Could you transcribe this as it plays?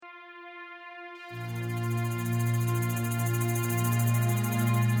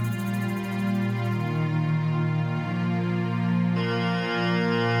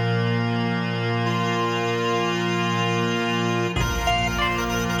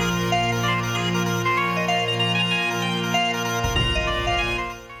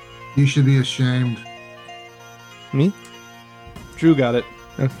You should be ashamed. Me? Drew got it.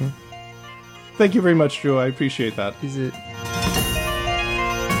 Okay. Thank you very much, Drew. I appreciate that. Is it?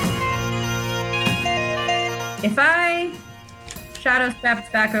 If I shadow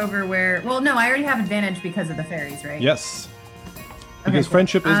stepped back over where... Well, no, I already have advantage because of the fairies, right? Yes. Okay, Because cool.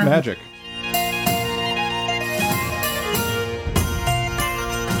 friendship is magic.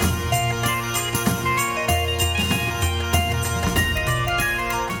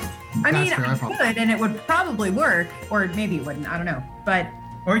 I mean, That's fair, I I could, and it would probably work, or maybe it wouldn't. I don't know. But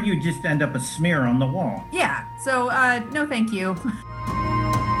Or you just end up a smear on the wall. yeah, so no thank you.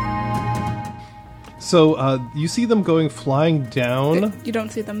 So you see them going flying down. You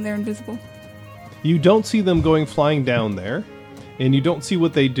don't see them, they're invisible. You don't see them going flying down there. And you don't see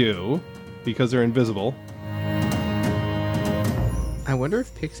what they do because they're invisible. I wonder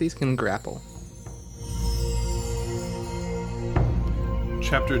if pixies can grapple.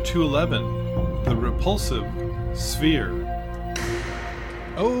 Chapter 211, The Repulsive Sphere.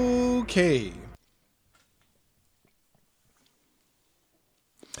 Okay.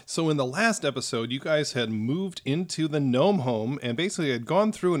 So in the last episode, you guys had moved into the gnome home and basically had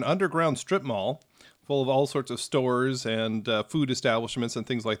gone through an underground strip mall full of all sorts of stores and food establishments and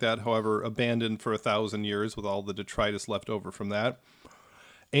things like that, however, abandoned for 1,000 years with all the detritus left over from that.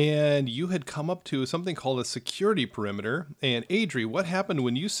 And you had come up to something called a security perimeter. And Adri, what happened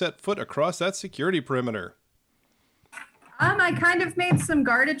when you set foot across that security perimeter? I kind of made some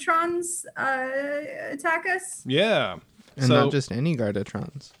Gardetrons attack us. Yeah. And not just any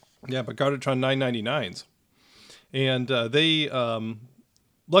Gardetrons. Yeah, but Gardatron 999s. And they,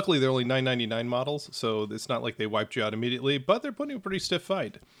 luckily they're only 999 models, so it's not like they wiped you out immediately, but they're putting a pretty stiff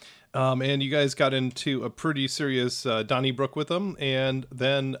fight. And you guys got into a pretty serious Donnybrook with them. And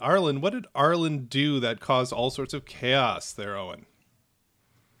then Arlen, what did Arlen do that caused all sorts of chaos there, Owen?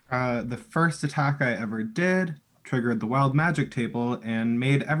 The first attack I ever did triggered the wild magic table and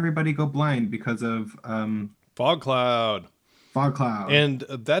made everybody go blind because of Fog Cloud. Fog Cloud. And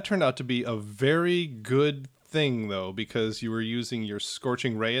that turned out to be a very good thing, though, because you were using your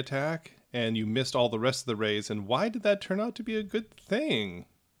Scorching Ray attack and you missed all the rest of the rays. And why did that turn out to be a good thing?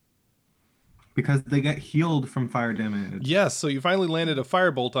 Because they get healed from fire damage. Yes, so you finally landed a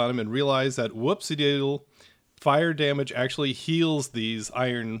firebolt on him and realized that, whoopsie-doodle, fire damage actually heals these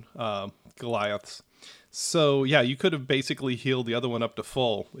iron Goliaths. So, yeah, you could have basically healed the other one up to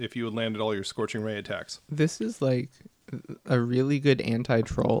full if you had landed all your Scorching Ray attacks. This is like a really good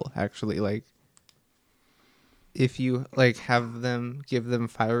anti-troll, actually. Like, if you like have them give them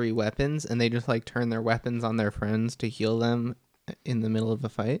fiery weapons and they just like turn their weapons on their friends to heal them in the middle of a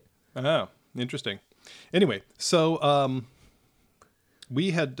fight. Oh, interesting. Anyway, so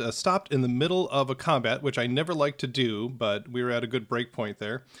we had stopped in the middle of a combat, which I never like to do, but we were at a good break point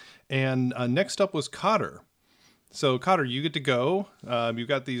there. And next up was Cotter. So, Cotter, you get to go. You've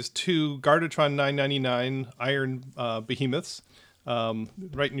got these two Gardatron 999 iron behemoths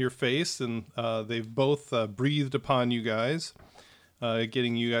right in your face, and they've both breathed upon you guys,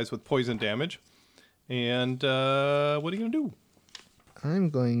 getting you guys with poison damage. And what are you going to do? I'm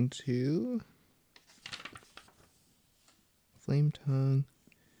going to Flame Tongue.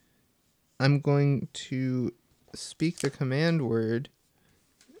 I'm going to speak the command word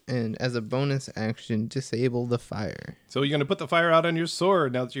and as a bonus action, disable the fire. So you're going to put the fire out on your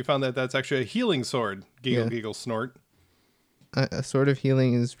sword now that you found that that's actually a healing sword. Giggle, giggle, snort. A sword of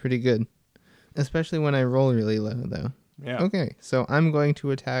healing is pretty good. Especially when I roll really low, though. Yeah. Okay, so I'm going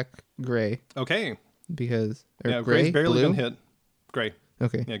to attack Gray. Okay. Because... Yeah, Gray, Gray's barely blue? been hit. Gray.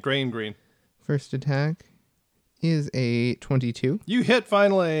 Okay. Yeah, gray and green. First attack is a 22. You hit,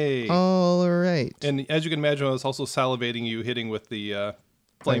 finally! All right. And as you can imagine, I was also salivating you hitting with the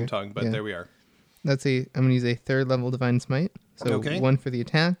flame tongue, but there we are. I'm going to use a 3rd level Divine Smite. So 1 for the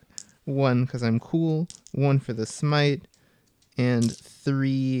attack, 1 because I'm cool, 1 for the smite, and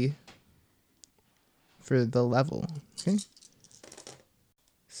 3 for the level. Okay.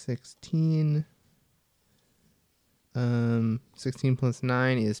 16. 16 plus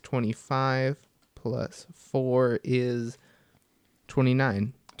 9 is 25, plus 4 is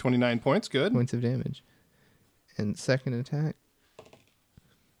 29. 29 points, good. Points of damage. And second attack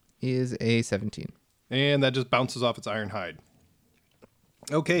is a 17. And that just bounces off its iron hide.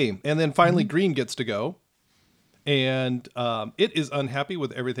 Okay, and then finally Green gets to go. And it is unhappy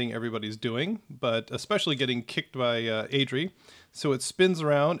with everything everybody's doing, but especially getting kicked by Adri. So it spins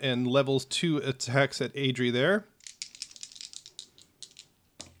around and levels 2 attacks at Adri there.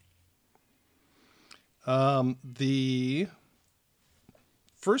 The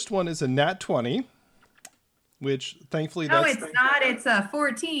first one is a nat 20, which thankfully No, that's... it's not. It's a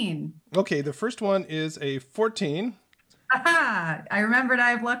 14. Okay, the first one is a 14. Aha! I remembered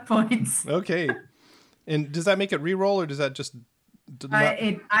I have luck points. Okay. And does that make it re-roll, or does that just... not...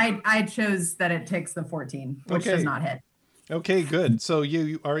 I chose that it takes the 14, which Okay. does not hit. Okay, good. So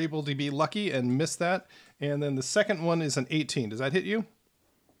you are able to be lucky and miss that. And then the second one is an 18. Does that hit you?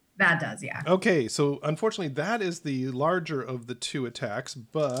 That does, yeah. Okay, so unfortunately that is the larger of the 2 attacks,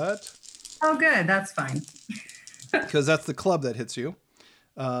 but... Oh, good. That's fine. because that's the club that hits you.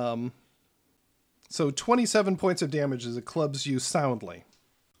 So 27 points of damage as it clubs you soundly.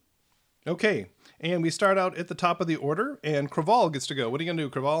 Okay, and we start out at the top of the order, and Craval gets to go. What are you going to do,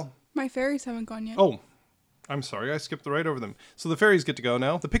 Craval? My fairies haven't gone yet. Oh, I'm sorry, I skipped right over them. So the fairies get to go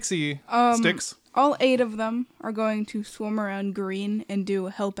now. The pixie sticks. All 8 of them are going to swim around green and do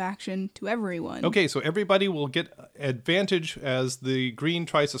a help action to everyone. Okay, so everybody will get advantage as the green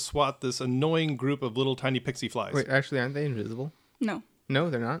tries to swat this annoying group of little tiny pixie flies. Wait, actually, aren't they invisible? No, No,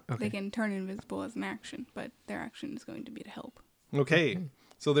 they're not. Okay. they can turn invisible as an action, but their action is going to be to help. Okay,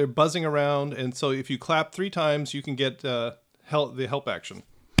 so they're buzzing around, and so if you clap 3 times, you can get the help action.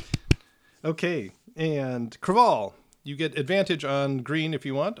 Okay, and Craval, you get advantage on green if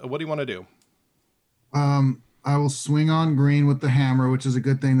you want. What do you want to do? I will swing on green with the hammer, which is a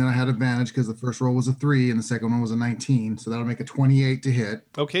good thing that I had advantage because the first roll was a 3 and the second one was a 19. So that'll make a 28 to hit.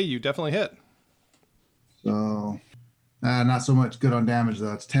 Okay, you definitely hit. So not so much good on damage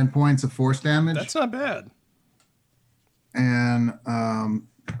though. It's 10 points of force damage. That's not bad. And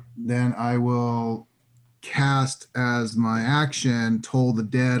then I will cast as my action Toll the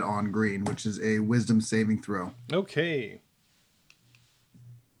Dead on green, which is a wisdom saving throw. Okay.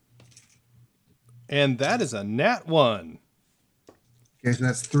 And that is a nat 1. Okay, so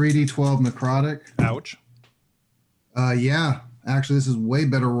that's 3d12 necrotic. Ouch. Yeah, actually, this is way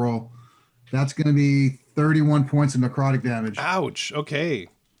better roll. That's going to be 31 points of necrotic damage. Ouch. Okay.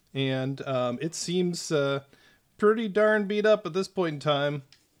 And it seems pretty darn beat up at this point in time,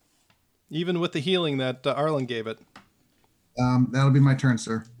 even with the healing that Arlen gave it. That'll be my turn,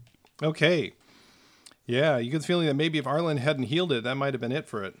 sir. Okay. Yeah, you get the feeling that maybe if Arlen hadn't healed it, that might have been it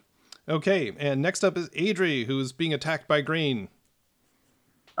for it. Okay, and next up is Adri, who's being attacked by green.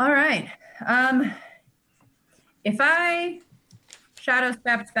 All right. If I shadow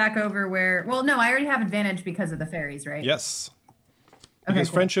steps back over where... Well, no, I already have advantage because of the fairies, right? Yes. Okay, Because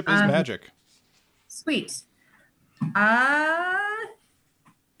cool. friendship is magic. Sweet. Can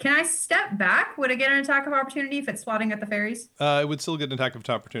I step back? Would I get an attack of opportunity if it's swatting at the fairies? It would still get an attack of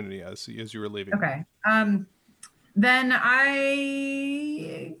opportunity as you were leaving. Okay. Then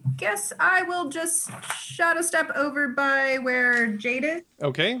I guess I will just shadow step over by where Jade is.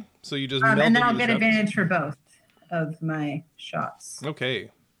 Okay, so you just meld And then into I'll the get shadows. advantage for both of my shots.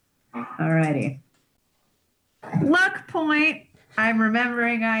 Okay. Alrighty. Luck point. I'm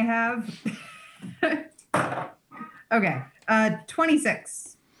remembering I have. Okay.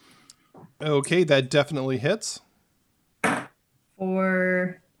 26 Okay, that definitely hits.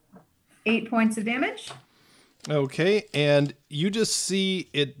 for 8 points of damage. Okay, and you just see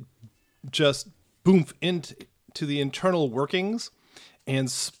it just boom into the internal workings, and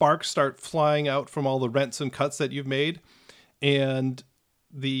sparks start flying out from all the rents and cuts that you've made, and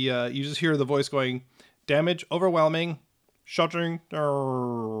you just hear the voice going, "Damage overwhelming, shutting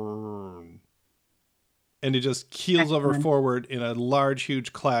down," and it just keels over Excellent. forward in a large,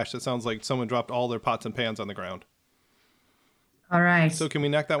 huge clash that sounds like someone dropped all their pots and pans on the ground. All right. So can we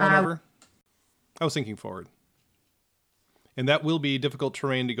knock that one over? I was thinking forward. And that will be difficult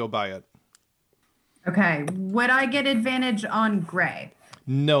terrain to go by it. Okay. Would I get advantage on gray?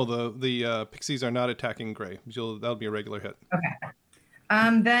 No, the pixies are not attacking gray. That'll be a regular hit. Okay.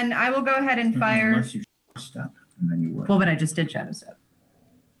 Then I will go ahead and fire. Unless you step, and then you would. Well, but I just did shadow step,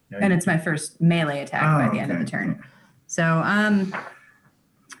 Yeah, and you- it's my first melee attack by the end of the turn. So,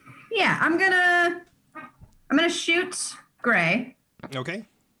 yeah, I'm gonna shoot gray. Okay.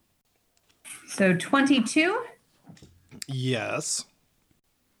 So 22 Yes.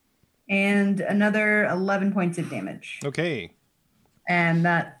 and another 11 points of damage, Okay. and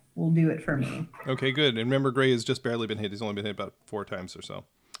that will do it for me. Okay, good. And remember, Gray has just barely been hit. He's only been hit about 4 times or so.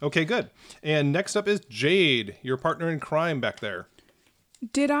 Okay, good. And next up is Jade, your partner in crime back there.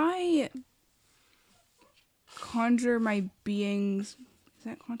 Did I conjure my beings, is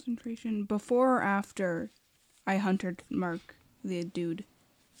that concentration, before or after I hunted Mark, the dude.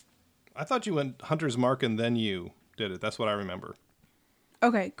 I thought you went Hunter's Mark and then you did it. That's what I remember.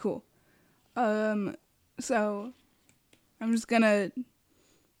 Okay, cool. So I'm just gonna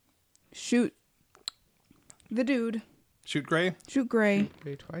shoot the dude. Shoot Gray? Shoot Gray.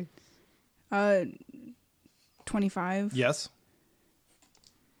 Gray twice. 25. Yes.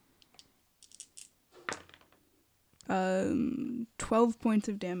 12 points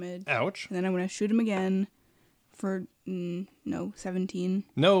of damage. Ouch. And then I'm gonna shoot him again for 17.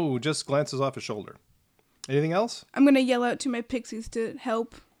 No, just glances off his shoulder. Anything else? I'm gonna yell out to my pixies to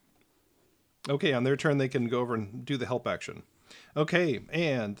help. Okay, on their turn, they can go over and do the help action. Okay,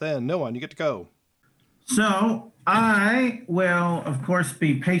 and then Noan, you get to go. So I will, of course,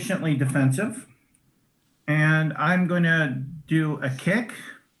 be patiently defensive. And I'm going to do a kick.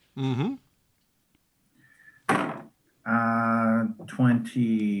 Mm-hmm.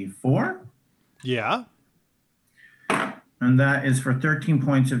 24. Yeah. And that is for 13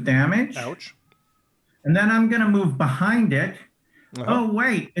 points of damage. Ouch. And then I'm going to move behind it. Uh-huh. Oh,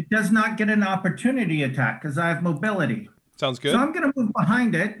 wait, it does not get an opportunity attack because I have mobility. Sounds good. So I'm going to move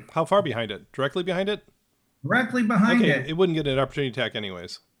behind it, How far behind it? Directly behind it? directly behind Okay, it. it wouldn't get an opportunity attack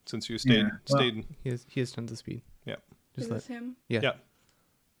anyways, since you stayed. Yeah, well- stayed. He has tons of speed. Yeah. Is Just let. this him? Yeah. Yeah.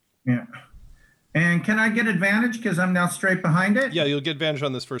 Yeah. And can I get advantage because I'm now straight behind it? Yeah, you'll get advantage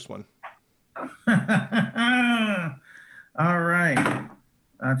on this first one. All right.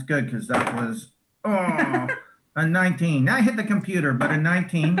 That's good because that was, a 19. I hit the computer, but a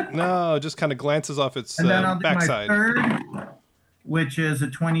 19. No, it just kind of glances off its And then I'll do backside. my third, which is a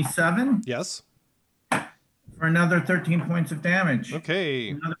 27 Yes. for another 13 points of damage. Okay.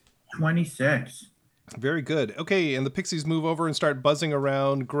 Another 26. Very good. Okay, and the pixies move over and start buzzing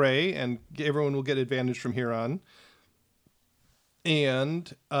around Gray, and everyone will get advantage from here on.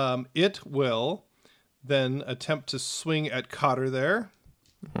 And it will then attempt to swing at Cotter there.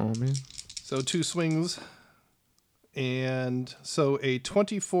 Oh man. So 2 swings, and so a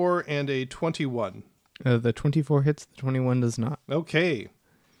 24 and a 21. The 24 hits. The 21 does not. Okay.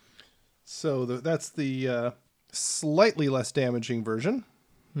 So that's the slightly less damaging version,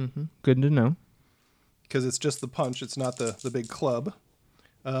 Good to know. because it's just the punch. It's not the big club.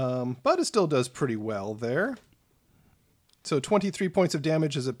 But it still does pretty well there. So 23 points of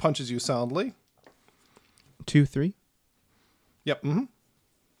damage as it punches you soundly. 2, 3. Yep. Mm-hmm.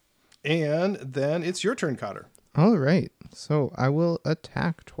 And then it's your turn, Cotter. All right. So I will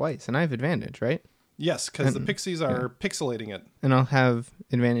attack twice, and I have advantage, right? Yes, because the pixies are pixelating it. And I'll have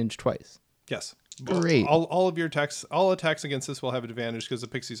advantage twice. Yes. Great. All of your attacks, all attacks against this will have advantage because the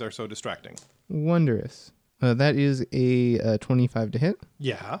pixies are so distracting. Wondrous. That is a 25 to hit.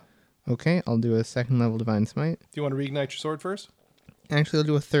 Yeah. Okay, I'll do a second level Divine Smite. Do you want to reignite your sword first? Actually, I'll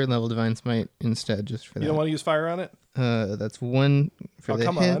do a third level Divine Smite instead, just for You that. don't want to use fire on it? That's 1 for the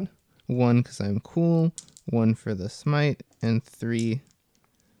come hit, on. 1 because I'm cool, 1 for the smite, and 3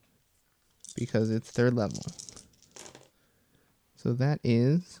 because it's third level. So that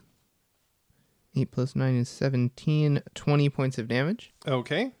is 8 plus 9 is 17, 20 points of damage.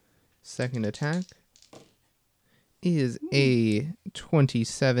 Okay. Second attack is a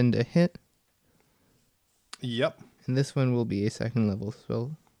 27 to hit, Yep. and this one will be a second level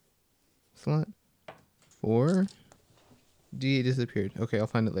spell slot. 4. D disappeared. Okay, I'll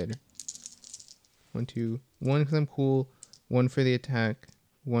find it later. 1, 2, 1 because I'm cool, 1 for the attack,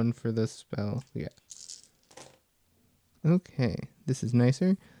 1 for the spell. Yeah. Okay, this is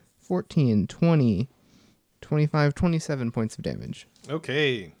nicer. 14, 20, 25, 27 points of damage.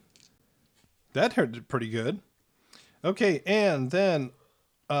 Okay. That hurt pretty good. Okay, and then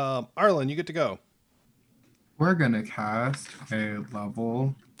Arlen, you get to go. We're gonna cast a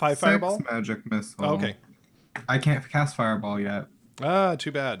level 5 6 fireball? magic missile. Oh, okay. I can't cast fireball yet. Ah,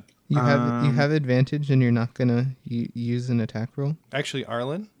 too bad. You have advantage, and you're not gonna use an attack roll. Actually,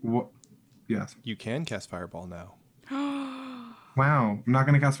 Arlen, Yes. you can cast fireball now. Wow. I'm not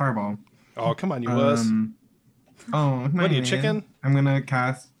gonna cast fireball. Oh, come on, you wuss. Oh, What are you, chicken? I'm gonna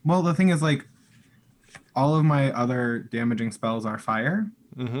cast. Well, the thing is, like, all of my other damaging spells are fire.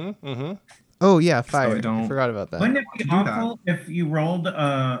 Mm-hmm. Mm-hmm. Oh yeah, fire. I don't- I forgot about that. Wouldn't it be do that. awful if you rolled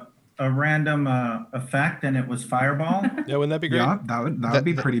a random effect and it was fireball? Yeah, wouldn't that be great? Yeah, that would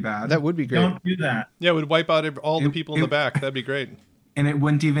be pretty bad. That would be great. Don't do that. Yeah, it would wipe out all the It- people in the it- back. That'd be great. and it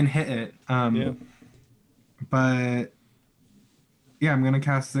wouldn't even hit it. Yeah. But yeah, I'm gonna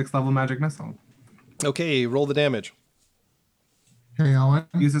cast 6th level magic missile. Okay, roll the damage. Hey, Owen.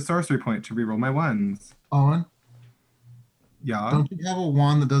 Use a sorcery point to reroll my ones. Owen, Yeah, don't you have a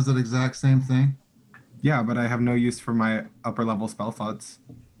wand that does that exact same thing? yeah, but I have no use for my upper level spell slots.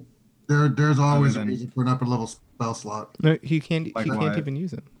 There's always a than- reason for an upper level spell slot. No, he can't. Like he can't what? even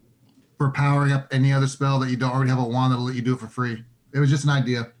use it. For powering up any other spell that you don't already have a wand that'll let you do it for free. It was just an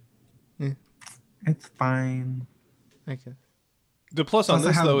idea. It's fine. I guess. The plus on Plus, I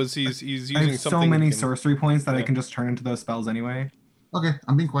this have- though is he's using I have something. so many that can- sorcery points that I Yeah. can just turn into those spells anyway. Okay,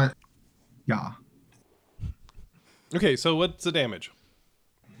 I'm being quiet. Yeah. Okay, so what's the damage?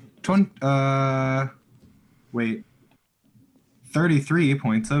 33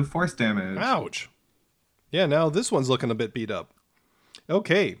 points of force damage. Ouch. Yeah, now this one's looking a bit beat up.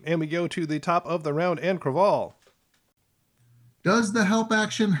 Okay, and we go to the top of the round and Craval. Does the help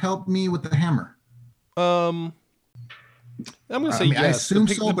action help me with the hammer? I'm going to say I mean, I yes. assume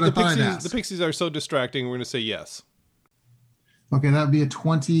so, but I thought I'd ask. The pixies are so distracting, we're going to say yes. Okay, that would be a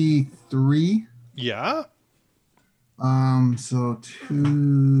 23. Yeah? So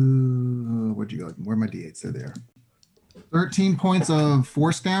where'd you go? Where are my d8s? They're there. 13 points of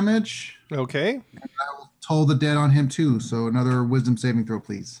force damage. Okay. I will toll the dead on him too. So another wisdom saving throw,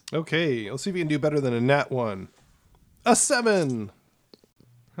 please. Okay, let's see if we can do better than a nat 1. A 7.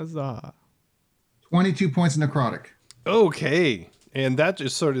 Huzzah! 22 points of necrotic. Okay. And that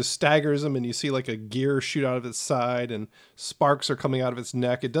just sort of staggers him, and you see like a gear shoot out of its side, and sparks are coming out of its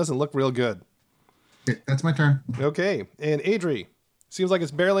neck. It doesn't look real good. Okay, that's my turn. Okay. And Adri, seems like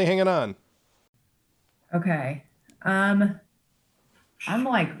it's barely hanging on. Okay. I'm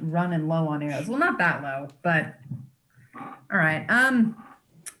like running low on arrows. Well, not that low, but all right.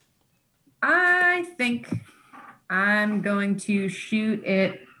 I think I'm going to shoot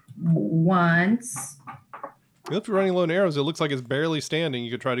it once. If you're running low on arrows, it looks like it's barely standing.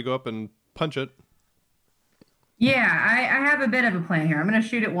 You could try to go up and punch it. Yeah, I have a bit of a plan here. I'm going to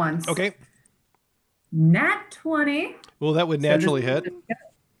shoot it once. Okay. Nat 20. Well, that would naturally hit.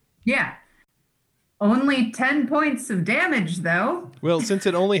 Yeah. Only 10 points of damage, though. Well, since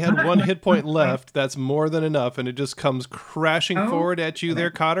it only had one hit point left, that's more than enough, and it just comes crashing Oh. forward at you there,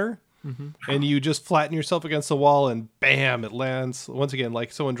 Cotter. And you just flatten yourself against the wall, and bam, it lands once again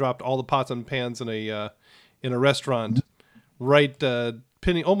like someone dropped all the pots and pans in a restaurant, right,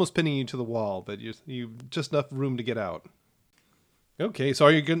 almost pinning you to the wall, but you just enough room to get out. Okay, so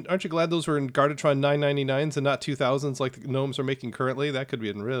aren't you glad those were in Gardatron 999s and not 2000s like the gnomes are making currently? That could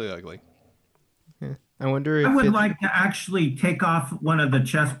be really ugly. I wonder if I would it's- like to actually take off one of the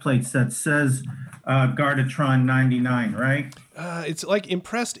chest plates that says Gardatron 99, right? It's like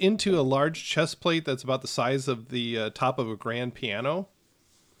impressed into a large chest plate that's about the size of the top of a grand piano.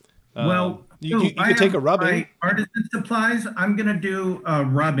 Well, you I could take have a rubbing. my artisan supplies. I'm going to do a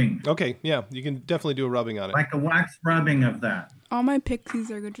rubbing, Okay, yeah, you can definitely do a rubbing on it. like a wax rubbing of that. All my pixies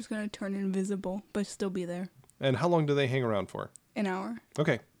are just gonna turn invisible, but still be there. And how long do they hang around for? An hour.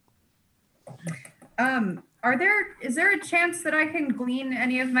 Okay. Is there a chance that I can glean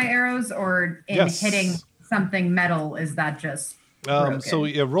any of my arrows, or in Yes. hitting something metal, is that just So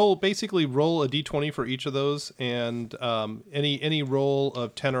broken? yeah, roll a d20 for each of those, and any roll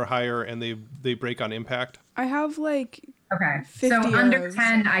of 10 or higher, and they break on impact. I have like Okay. 50 So under arrows.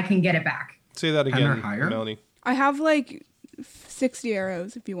 10, I can get it back. Say that 10 again, or higher? Melanie. I have like 60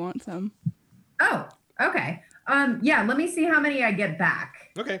 arrows if you want some. Oh, okay. Yeah, let me see how many I get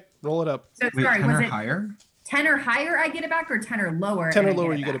back. Okay, roll it up. So Wait, sorry, 10 was or it higher? 10 or higher I get it back, or 10 or lower? 10 and or I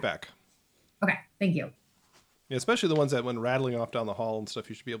lower, you get it back. Okay, thank you. Yeah, especially the ones that went rattling off down the hall and stuff.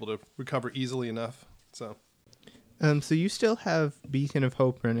 You should be able to recover easily enough. So So you still have Beacon of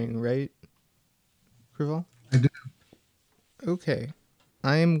Hope running, right, Crivel? I do. Okay.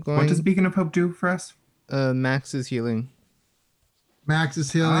 I am What going. does Beacon of Hope do for us? Max is healing. Max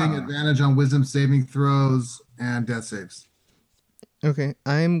is healing, advantage on wisdom saving throws, and death saves. Okay,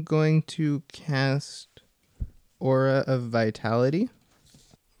 I'm going to cast Aura of Vitality,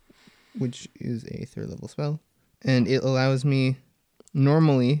 which is a 3rd level spell, and it allows me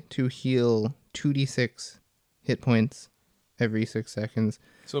normally to heal 2d6 hit points every 6 seconds.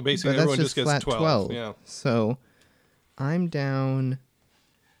 So basically, But that's everyone just just gets flat 12. Yeah. So I'm down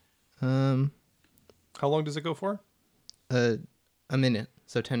How long does it go for? a minute,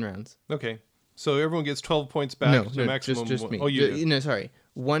 so 10 rounds. Okay. So everyone gets 12 points back No, to maximum. just me. Oh, you do. No, sorry.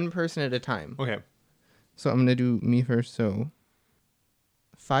 One person at a time. Okay. So I'm going to do me first. So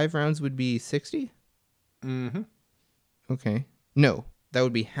 5 rounds would be 60? Mm-hmm. Okay. No, that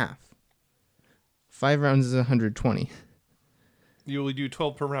would be half. 5 rounds is 120. You only do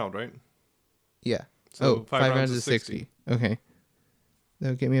 12 per round, right? Yeah. So 5 rounds is 60. Okay. That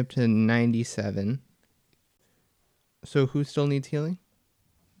would get me up to 97. So who still needs healing?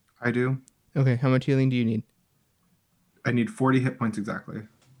 I do. Okay, how much healing do you need? I need 40 hit points exactly.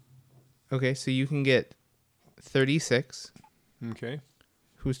 Okay, so you can get 36. Okay.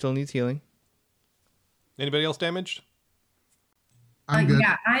 Who still needs healing? Anybody else damaged? I'm good.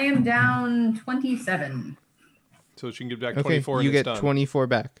 Yeah, I am down 27. So she can give back Okay, 24 you and it's get done. 24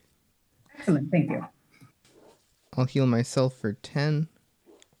 back. Excellent, thank you. I'll heal myself for 10.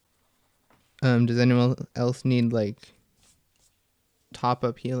 Does anyone else need like top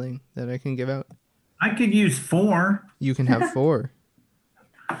up healing that I can give out? I could use 4. You can have 4.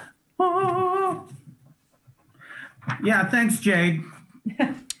 Oh. Yeah, thanks, Jade.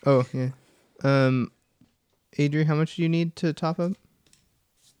 Oh, yeah. Adri, how much do you need to top up?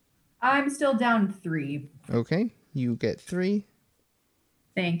 I'm still down 3. Okay, you get 3.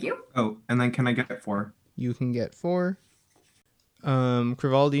 Thank you. Oh, and then can I get 4? You can get 4.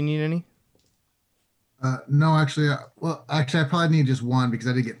 Krival, do you need any? No, actually, I probably need just 1 because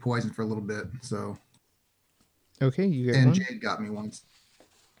I did get poisoned for a little bit. So, Okay, you get and 1. Jade got me once.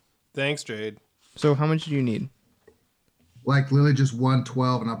 Thanks, Jade. So how much do you need? Like literally just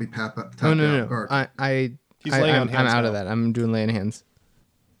 112, and I'll be tapped out. Oh, no. Or, He's laying on I'm hands out now. of that. I'm doing lay on hands.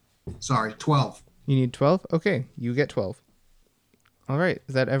 sorry, 12. You need 12? Okay, you get 12. All right,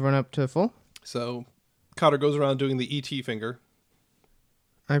 is that everyone up to full? So Cotter goes around doing the ET finger.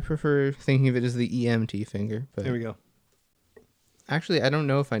 I prefer thinking of it as the EMT finger, but There we go. actually, I don't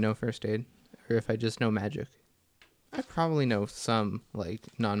know if I know first aid or if I just know magic. I probably know some like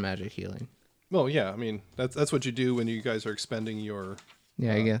non-magic healing. Well, yeah, I mean, that's what you do when you guys are expending your...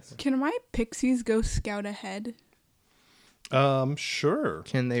 Yeah, I guess. Can my pixies go scout ahead? Sure.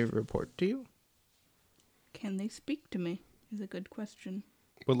 Can they report to you? Can they speak to me? Is a good question.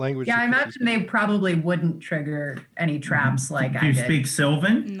 What language? Yeah, do I you- imagine they probably wouldn't trigger any traps like Do I you did. speak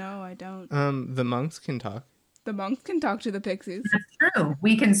Sylvan? No, I don't. The monks can talk. The monks can talk to the pixies. That's true.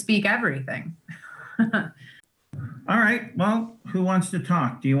 We can speak everything. All right. Well, who wants to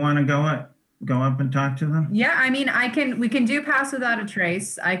talk? Do you want to go up and talk to them? Yeah, I mean, we can do pass without a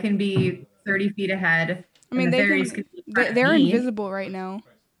trace. I can be 30 feet ahead. I mean, and the they fairies can, can be in front of they're me. invisible right now,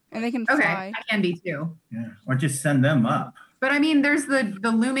 and they can Okay, fly. I can be too. Yeah. Or just send them up. But I mean, there's the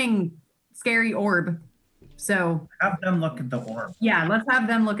looming scary orb. So Have them look at the orb. yeah, let's have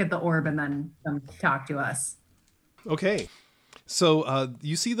them look at the orb and then them talk to us. Okay. So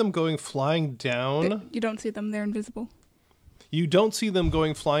you see them going flying down. You don't see them; they're invisible. You don't see them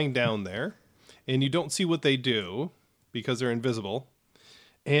going flying down there, and you don't see what they do because they're invisible.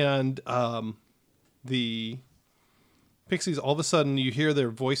 And the pixies, all of a sudden, you hear their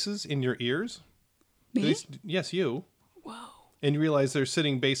voices in your ears. Me? Yes, you. Whoa. And you realize they're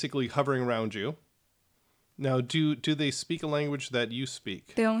sitting basically hovering around you. Now, do they speak a language that you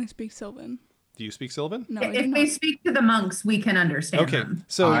speak? They only speak Sylvan. Do you speak Sylvan? No, they If do they not. speak to the monks, we can understand Okay, them.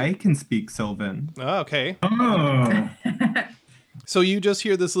 so I can speak Sylvan. okay, Oh. so you just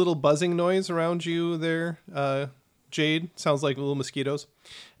hear this little buzzing noise around you there, Jade. Sounds like little mosquitoes,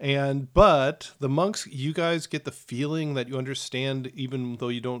 but the monks, you guys get the feeling that you understand, even though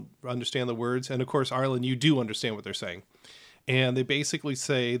you don't understand the words. And of course, Arlen, you do understand what they're saying. And they basically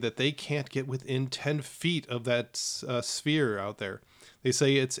say that they can't get within 10 feet of that sphere out there. They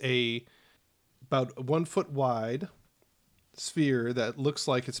say it's about 1 foot wide sphere that looks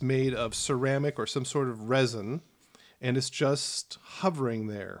like it's made of ceramic or some sort of resin, and it's just hovering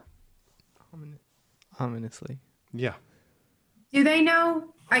there. Ominously. Yeah. Do they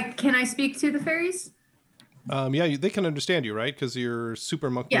know? Can I speak to the fairies? Yeah, they can understand you, right? Because your super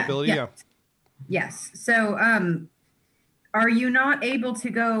monkey Yeah, ability. yeah. Yeah. Yes. So, are you not able to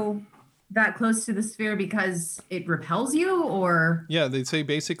go that close to the sphere because it repels you, or? Yeah, they say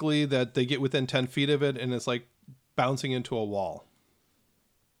basically that they get within 10 feet of it, and it's like bouncing into a wall.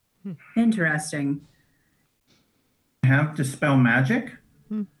 Interesting. Have to spell magic?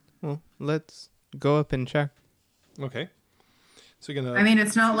 Well, let's go up and check. Okay. So you're gonna. I mean,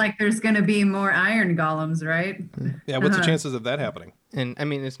 it's not like there's going to be more iron golems, right? Yeah. What's the chances of that happening? And I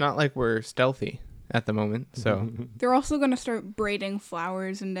mean, it's not like we're stealthy at the moment, so They're also gonna start braiding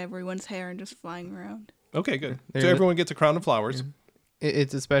flowers into everyone's hair and just flying around. Okay, good. They're So li- everyone gets a crown of flowers.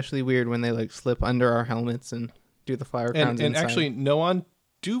 it's especially weird when they like slip under our helmets and do the flower crowns And inside. actually, Noan,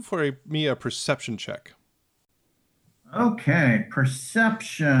 do for me a perception check. Okay.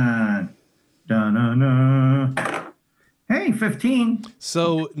 Perception. Da-na-na. Hey, 15.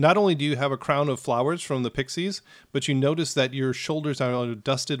 So not only do you have a crown of flowers from the pixies, but you notice that your shoulders are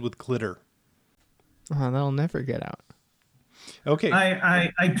dusted with glitter. Oh, that'll never get out. Okay.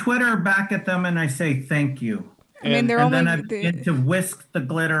 I Twitter back at them and I say thank you. I mean, they're And only then I begin to whisk the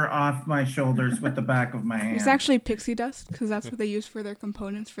glitter off my shoulders with the back of my hand. it's actually pixie dust because that's what they use for their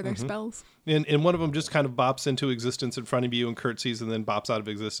components for their spells. And one of them just kind of bops into existence in front of you and curtsies and then bops out of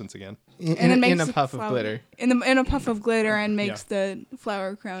existence again. And it makes in a the puff of flower- glitter. In a puff of glitter and makes the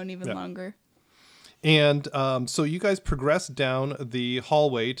flower crown even Yeah. longer. And so you guys progress down the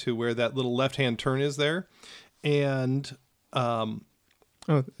hallway to where that little left-hand turn is there. And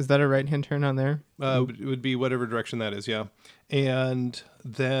Oh, is that a right-hand turn on there? it would be whatever direction that is, yeah. And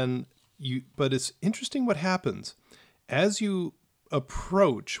then but it's interesting what happens. As you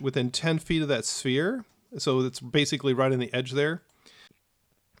approach within 10 feet of that sphere, so it's basically right on the edge there,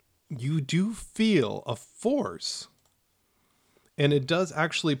 you do feel a force. And it does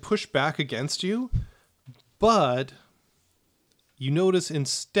actually push back against you, but you notice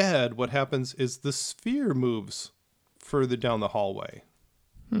instead what happens is the sphere moves further down the hallway.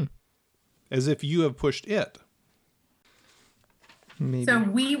 As if you have pushed it. Maybe. So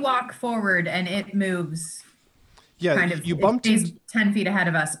we walk forward and it moves. Yeah, Kind of. you It bumped stays 10 feet ahead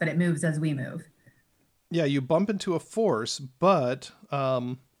of us, but it moves as we move. Yeah, you bump into a force, but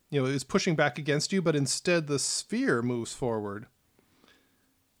it's pushing back against you, but instead the sphere moves forward.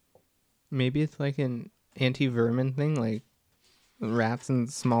 Maybe it's like an anti-vermin thing, like rats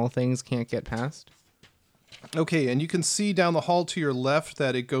and small things can't get past. Okay, and you can see down the hall to your left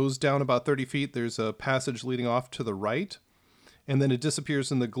that it goes down about 30 feet. There's a passage leading off to the right, and then it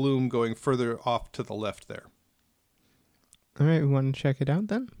disappears in the gloom going further off to the left there. All right, we want to check it out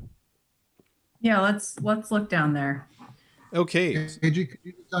then? Yeah, let's look down there. Okay, AJ, could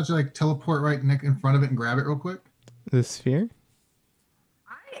you just like teleport right in front of it and grab it real quick? The sphere?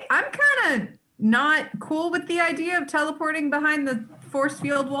 I'm kind of not cool with the idea of teleporting behind the force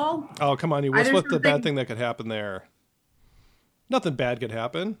field wall. oh, come on, I what's just the don't bad think- thing that could happen there? Nothing bad could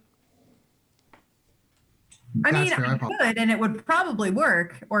happen. I mean, That's fair, I apologize. could, and it would probably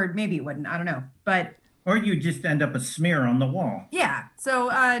work, or maybe it wouldn't. I don't know. But Or you just end up a smear on the wall. yeah, so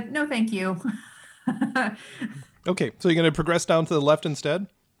no, thank you. Okay, so you're going to progress down to the left instead?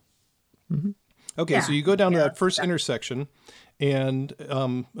 Mm-hmm. Okay, Yeah. so you go down to Yeah, that first that's- intersection, and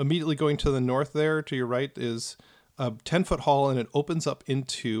immediately going to the north there, to your right, is a 10-foot hall, and it opens up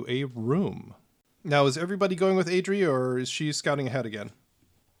into a room. Now, is everybody going with Adri, or is she scouting ahead again?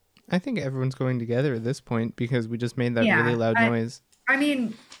 I think everyone's going together at this point because we just made that Yeah, really loud noise. I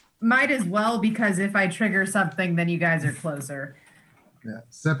mean, might as well, because if I trigger something, then you guys are closer. Yeah,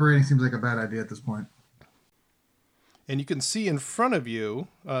 separating seems like a bad idea at this point. And you can see in front of you,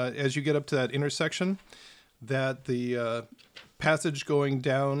 as you get up to that intersection, that the passage going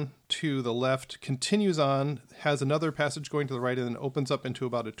down to the left continues on, has another passage going to the right, and then opens up into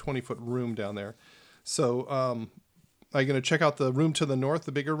about a 20-foot room down there. So are you going to check out the room to the north,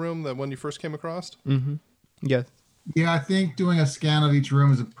 the bigger room, the one you first came across? Mm-hmm. Yes. Yeah, I think doing a scan of each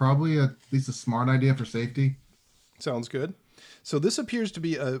room is probably at least a smart idea for safety. Sounds good. So this appears to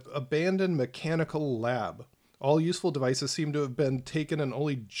be an abandoned mechanical lab. All useful devices seem to have been taken and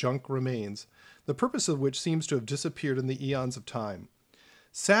only junk remains, the purpose of which seems to have disappeared in the eons of time.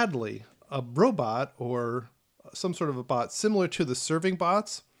 Sadly, a robot or some sort of a bot similar to the serving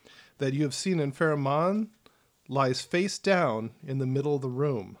bots that you have seen in Pheromon lies face down in the middle of the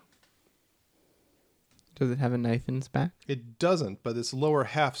room. Does it have a knife in its back? It doesn't, but its lower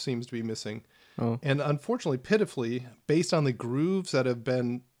half seems to be missing. Oh. And unfortunately, pitifully, based on the grooves that have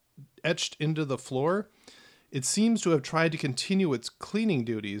been etched into the floor, it seems to have tried to continue its cleaning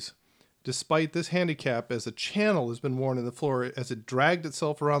duties, despite this handicap, as a channel has been worn in the floor as it dragged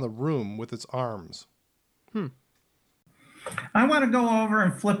itself around the room with its arms. I want to go over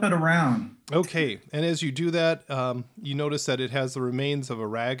and flip it around. Okay, and as you do that, you notice that it has the remains of a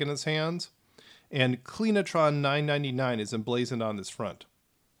rag in its hands, and Cleanatron 999 is emblazoned on its front.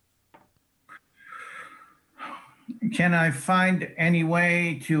 Can I find any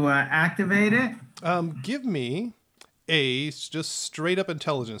way to activate it? Give me a just straight up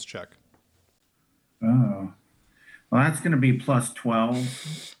intelligence check. Oh. Well, that's going to be plus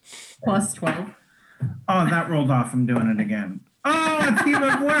 12. Plus 12. Oh, that rolled off. I'm doing it again. Oh, it's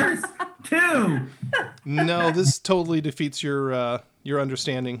even worse. 2. No, this totally defeats your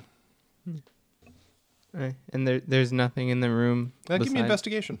understanding. All right. And there's nothing in the room. Give me besides-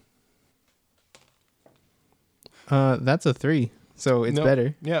 investigation. That's a 3, so it's Nope.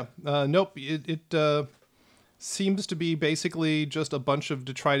 better. Yeah. Nope. It seems to be basically just a bunch of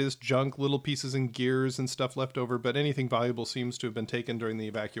detritus junk, little pieces and gears and stuff left over, but anything valuable seems to have been taken during the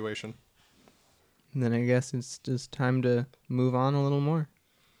evacuation. And then I guess it's just time to move on a little more.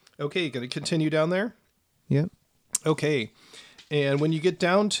 Okay, going to continue down there? Yep. Okay. And when you get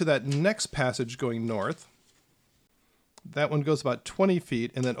down to that next passage going north, That one goes about 20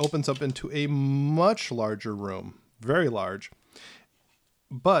 feet and then opens up into a much larger room, very large.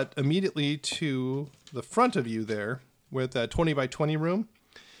 But immediately to the front of you there, with that 20 by 20 room,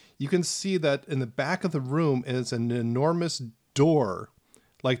 you can see that in the back of the room is an enormous door,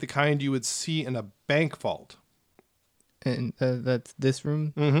 like the kind you would see in a bank vault. And that's this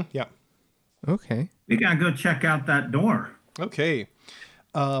room? Mm-hmm. Yeah. Okay. We gotta go check out that door. Okay.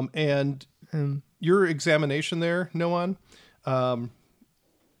 And your examination there, Noan,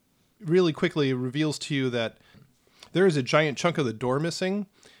 really quickly reveals to you that there is a giant chunk of the door missing,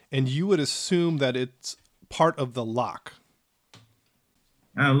 and you would assume that it's part of the lock.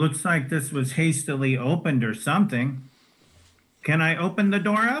 Looks like this was hastily opened or something. Can I open the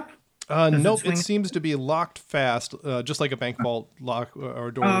door up? Nope, swing? it seems to be locked fast, just like a bank vault lock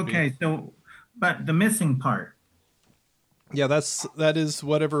or door. Oh, would be. okay, so, but the missing part. Yeah, that is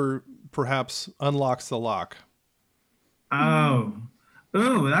whatever perhaps unlocks the lock. Oh.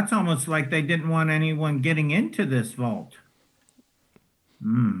 Ooh, that's almost like they didn't want anyone getting into this vault.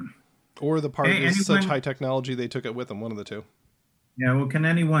 Or the part Hey, is such anyone- high technology they took it with them, one of the two. Yeah, well, can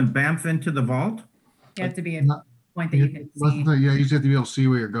anyone bamf into the vault? You have to be at a point that you can see. Yeah, you just have to be able to see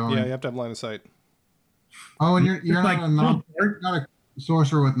where you're going. Yeah, you have to have line of sight. Oh, and you're It's not, like not a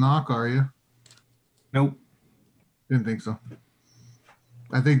sorcerer with knock, are you? Nope. Didn't think so.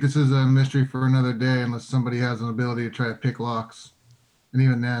 I think this is a mystery for another day, unless somebody has an ability to try to pick locks. And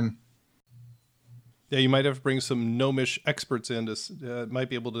even then, Yeah, you might have to bring some gnomish experts in to might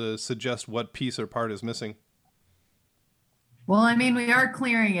be able to suggest what piece or part is missing. Well, I mean, we are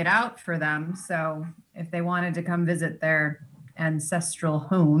clearing it out for them. So if they wanted to come visit their ancestral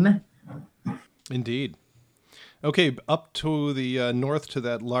home. Indeed. Okay, up to the north to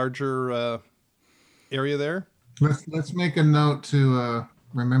that larger area there. let's make a note to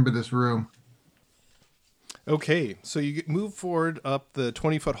remember this room. Okay, so you move forward up the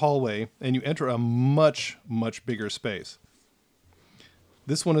 20-foot hallway and you enter a much, much bigger space.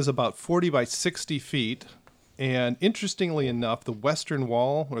 This one is about 40 by 60 feet. And interestingly enough, the western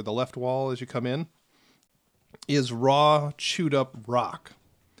wall, or the left wall as you come in, is raw, chewed up rock.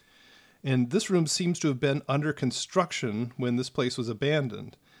 And this room seems to have been under construction when this place was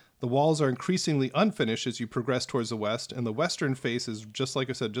abandoned. The walls are increasingly unfinished as you progress towards the west, and the western face is, just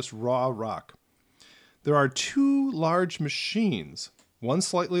like I said, just raw rock. There are two large machines, one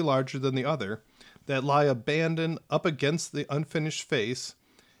slightly larger than the other, that lie abandoned up against the unfinished face.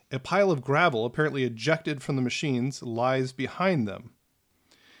 A pile of gravel, apparently ejected from the machines, lies behind them.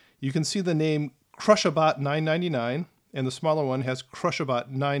 You can see the name Crushabot 999, and the smaller one has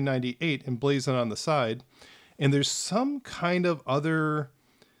Crushabot 998 emblazoned on the side. And there's some kind of other,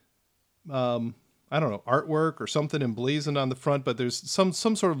 artwork or something emblazoned on the front, but there's some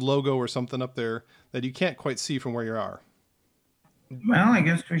sort of logo or something up there that you can't quite see from where you are. Well, I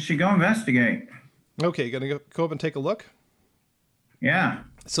guess we should go investigate. Okay, gonna go up and take a look? Yeah.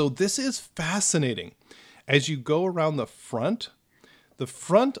 So this is fascinating. As you go around the front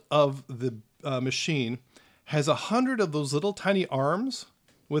of the machine has 100 of those little tiny arms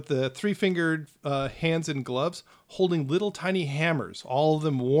with the three-fingered hands and gloves holding little tiny hammers, all of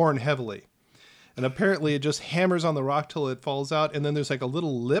them worn heavily. And apparently it just hammers on the rock till it falls out, and then there's like a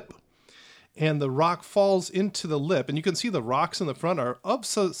little lip, and the rock falls into the lip. And you can see the rocks in the front are of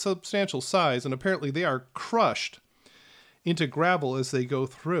substantial size, and apparently they are crushed into gravel as they go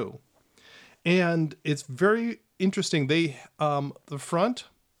through. And it's very interesting. The front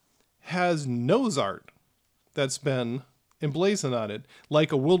has nose art that's been emblazoned on it,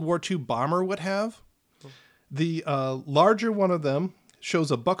 like a World War II bomber would have. The larger one of them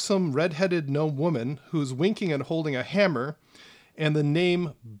shows a buxom, red-headed gnome woman who's winking and holding a hammer, and the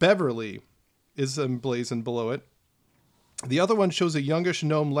name Beverly is emblazoned below it. The other one shows a youngish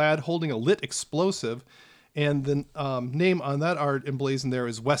gnome lad holding a lit explosive, and the name on that art emblazoned there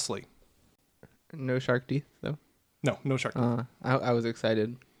is Wesley. No shark teeth, though. No shark. I was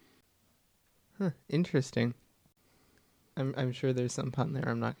excited. Huh, interesting. I'm sure there's some pun there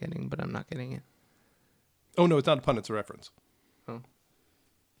I'm not getting, but I'm not getting it. Oh, no, it's not a pun, it's a reference. Oh.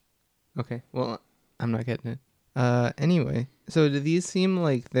 Okay, well, I'm not getting it. Anyway, so do these seem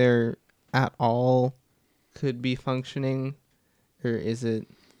like they're at all could be functioning, or is it...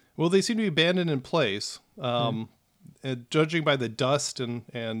 Well, they seem to be abandoned in place. And judging by the dust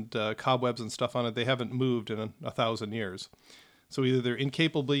and cobwebs and stuff on it, they haven't moved in 1,000 years. So either they're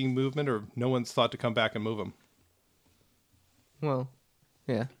incapable of being movement, or no one's thought to come back and move them. Well,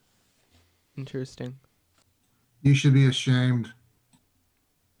 yeah. Interesting. You should be ashamed.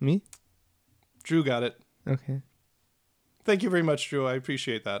 Me? Drew got it. Okay. Thank you very much, Drew. I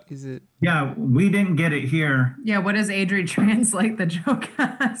appreciate that. Is it? Yeah, we didn't get it here. Yeah, what does Adri translate the joke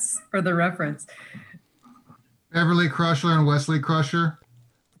as for the reference? Beverly Crusher and Wesley Crusher.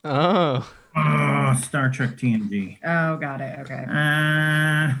 Oh, Oh, Star Trek TNG. Oh, got it. Okay.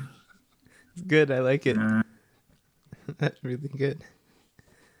 it's good. I like it. That's really good.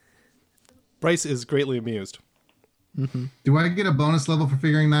 Bryce is greatly amused. Do I get a bonus level for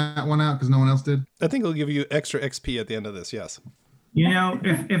figuring that one out because no one else did? I think it'll give you extra XP at the end of this. Yes. You know,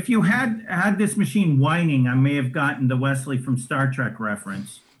 if you had this machine whining, I may have gotten the Wesley from Star Trek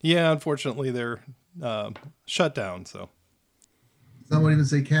reference. Yeah. Unfortunately, they're shut down. So. Someone even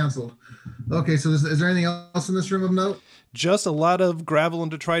say canceled. Okay, so is there anything else in this room of note? Just a lot of gravel and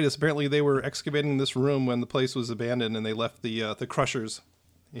detritus. Apparently, they were excavating this room when the place was abandoned, and they left the crushers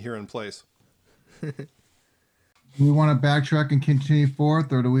here in place. Do we want to backtrack and continue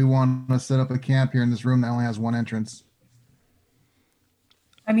forth, or do we want to set up a camp here in this room that only has one entrance?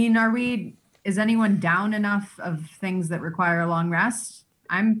 I mean, is anyone down enough of things that require a long rest?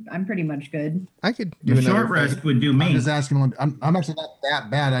 I'm pretty much good. I could do The another short rest fight. would do I'm me. just asking. I'm actually not that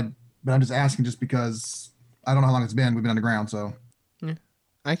bad, but I'm just asking just because I don't know how long it's been. We've been underground, so.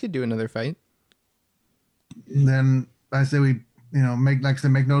 I could do another fight. Then I say we, make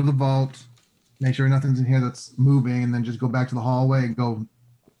note of the vault, make sure nothing's in here that's moving, and then just go back to the hallway and go.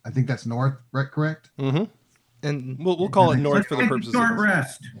 I think that's north, right? Correct. Mm-hmm. And We'll call it north Let's for the take a purposes of short this.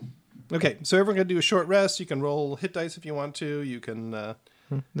 rest. Okay, so everyone can do a short rest. You can roll hit dice if you want to. You can, that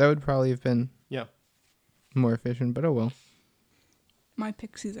would probably have been yeah. more efficient, but oh well. My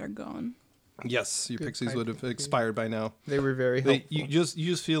pixies are gone. Yes, your Good pixies fight, would have pixies. expired by now. They were very helpful. You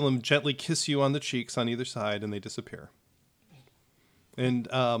just feel them gently kiss you on the cheeks on either side, and they disappear. And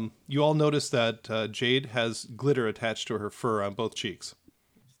you all notice that Jade has glitter attached to her fur on both cheeks.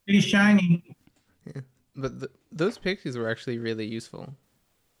 Stay shiny. But those pixies were actually really useful.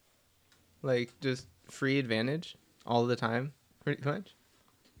 Like, just free advantage all the time, pretty much.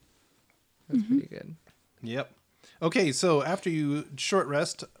 That's pretty good. Yep. Okay, so after you short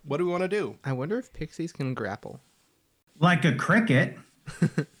rest, what do we want to do? I wonder if pixies can grapple. Like a cricket.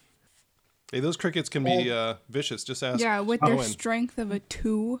 Hey, those crickets can be vicious. Just ask. Yeah, with their Owen. strength of a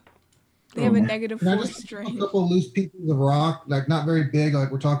 2, they have a negative Can I 4 just pick up a strength. couple loose pieces of rock, like not very big,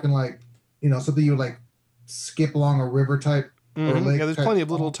 like we're talking like, something you would like skip along a river type or Mhm. lake Yeah, there's type plenty of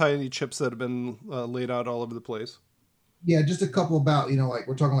little spot? tiny chips that have been laid out all over the place. Yeah, just a couple about, like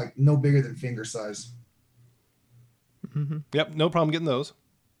we're talking like no bigger than finger size. Yep, no problem getting those.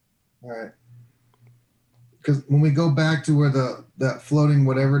 All right. Because when we go back to where that floating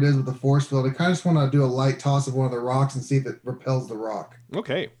whatever it is with the force field, I kind of just want to do a light toss of one of the rocks and see if it repels the rock.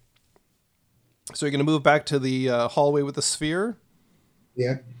 Okay. So you're going to move back to the hallway with the sphere?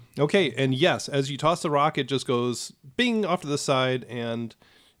 Yeah. Okay, and yes, as you toss the rock, it just goes bing off to the side, and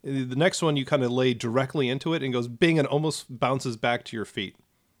the next one you kind of lay directly into it and goes bing and almost bounces back to your feet.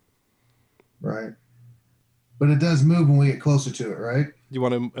 Right. But it does move when we get closer to it, right? You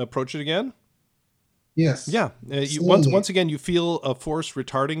want to approach it again? Yes. Yeah. Slowly. Once again, you feel a force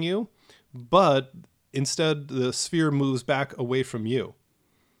retarding you, but instead the sphere moves back away from you.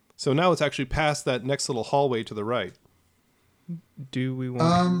 So now it's actually past that next little hallway to the right. Do we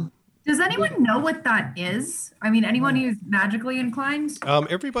want Does anyone know what that is? I mean, anyone who's magically inclined?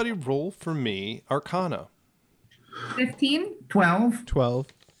 Everybody roll for me Arcana. 15? 12. 12?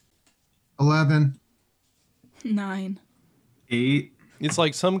 11. 9. 8. It's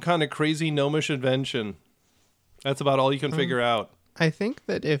like some kind of crazy gnomish invention. That's about all you can figure out. I think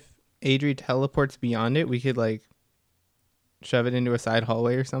that if Adri teleports beyond it, we could like shove it into a side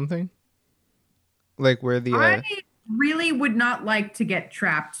hallway or something. Like where the I really would not like to get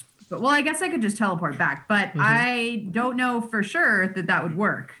trapped. But well, I guess I could just teleport back, but I don't know for sure that would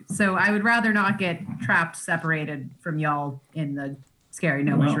work. So I would rather not get trapped, separated from y'all in the scary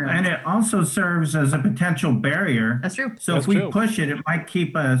gnomish Well, room. and it also serves as a potential barrier. That's true. So That's if we true. push it, it might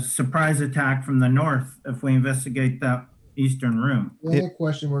keep a surprise attack from the north if we investigate that eastern room. The only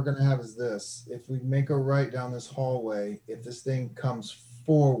question we're going to have is this. If we make a right down this hallway, if this thing comes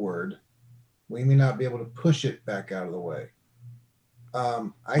forward, we may not be able to push it back out of the way.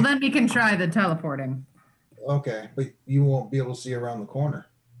 Well, then we can try the teleporting. Okay, but you won't be able to see around the corner.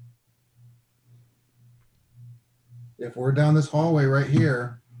 If we're down this hallway right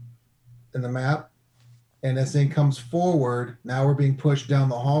here in the map, and this thing comes forward, now we're being pushed down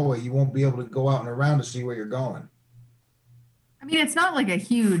the hallway. You won't be able to go out and around to see where you're going. I mean, it's not like a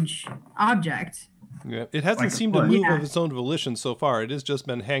huge object. Yeah. It hasn't Like a seemed to foot. move Yeah. of its own volition so far. It has just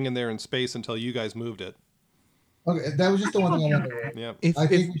been hanging there in space until you guys moved it. Okay, that was just the one thing I wanted to. Yeah. I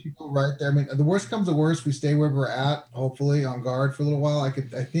think we should go right there. I mean, the worst comes to worst, we stay where we're at, hopefully on guard for a little while. I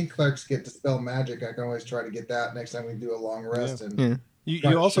think clerks get dispel magic. I can always try to get that next time we do a long rest. And Yeah.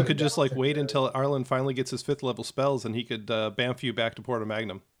 You also could just like wait until Arlen finally gets his 5th level spells, and he could bamf you back to Porta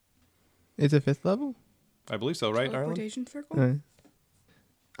Magnum. It's a 5th level? I believe so, right, Arlen? Teleportation circle?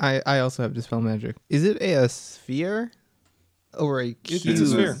 I also have dispel magic. Is it a sphere or a cube? It's a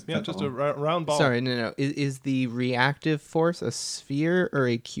sphere. Yeah, just a round ball. Sorry, no. Is the reactive force a sphere or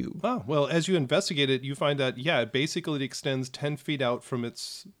a cube? Oh, well, as you investigate it, you find that, yeah, it basically extends 10 feet out from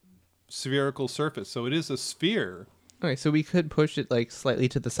its spherical surface. So it is a sphere. Okay, so we could push it like slightly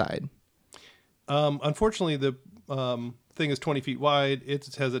to the side. Unfortunately, the thing is 20 feet wide.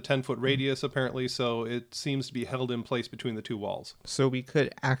 It has a 10-foot radius, apparently, so it seems to be held in place between the two walls. So we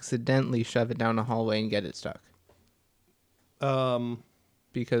could accidentally shove it down a hallway and get it stuck.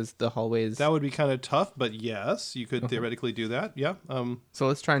 Because the hallways... That would be kind of tough, but yes, you could theoretically do that. Yeah. So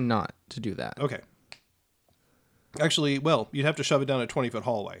let's try not to do that. Okay. Actually, well, you'd have to shove it down a 20-foot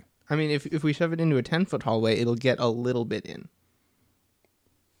hallway. I mean, if we shove it into a 10-foot hallway, it'll get a little bit in.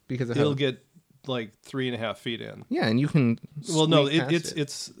 Because it'll get like 3.5 feet in. Yeah, and you can. Well, no,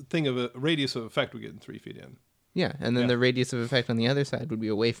 it's thing of a radius of effect would get 3 feet in. Yeah, and then the radius of effect on the other side would be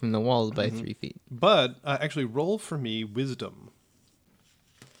away from the walls by 3 feet. But actually, roll for me wisdom.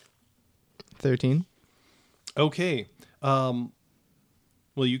 13. Okay. Well,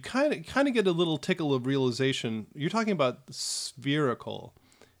 you kind of get a little tickle of realization. You're talking about spherical,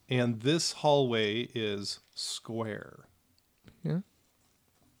 and this hallway is square. Yeah.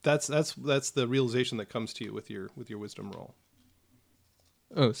 That's the realization that comes to you with your wisdom roll.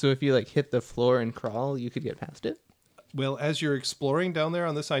 Oh, so if you like hit the floor and crawl, you could get past it? Well, as you're exploring down there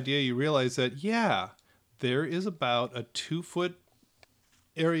on this idea, you realize that there is about a 2-foot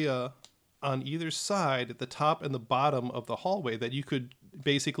area on either side at the top and the bottom of the hallway that you could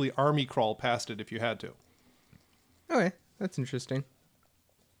basically army crawl past it if you had to. Okay, that's interesting.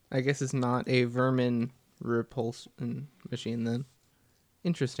 I guess it's not a vermin repulsion machine then.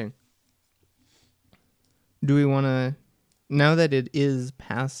 Interesting. Do we want to, now that it is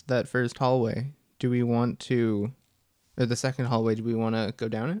past that first hallway, do we want to, or the second hallway, do we want to go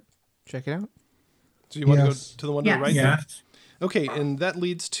down it? Check it out? So you want to go to the one to the right? Yes. Okay, and that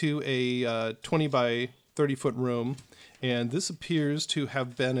leads to a 20 by 30-foot room, and this appears to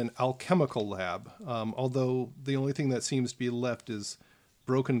have been an alchemical lab, although the only thing that seems to be left is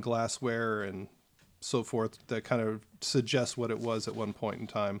broken glassware and so forth that kind of suggests what it was at one point in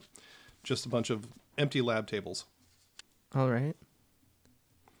time. Just a bunch of empty lab tables. All right.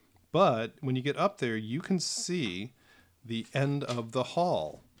 But when you get up there, you can see the end of the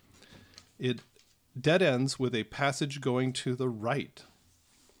hall. It dead ends with a passage going to the right.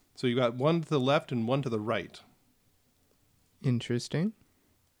 So you got one to the left and one to the right. Interesting.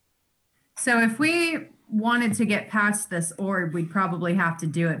 So if we wanted to get past this orb, we'd probably have to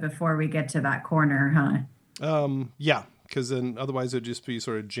do it before we get to that corner, huh? Yeah, because then otherwise it'd just be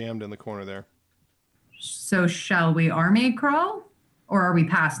sort of jammed in the corner there. So shall we army crawl? Or are we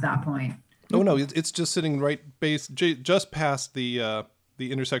past that point? Oh, no, it's just sitting right just past the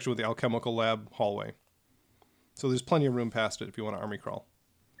intersection with the alchemical lab hallway. So there's plenty of room past it if you want to army crawl.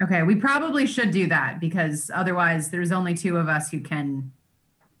 Okay, we probably should do that because otherwise there's only 2 of us who can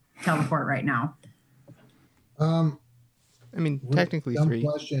teleport right now. I mean, technically dumb 3.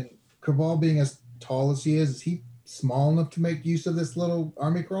 Question: Craval being as tall as he is he small enough to make use of this little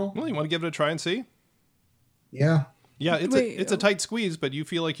army crawl? Well, you want to give it a try and see? Yeah. Yeah, it's a tight squeeze, but you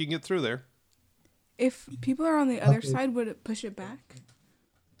feel like you can get through there. If people are on the other side, would it push it back?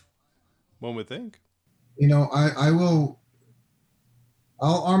 One would think. You know, I'll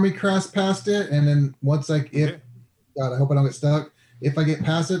army crash past it, and then once God, I hope I don't get stuck. If I get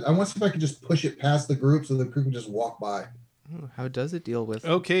past it, I want to see if I can just push it past the group so the group can just walk by. How does it deal with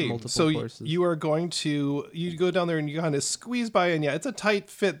multiple forces? You are going to go down there and you kind of squeeze by, and it's a tight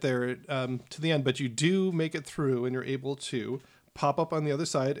fit there to the end, but you do make it through and you're able to pop up on the other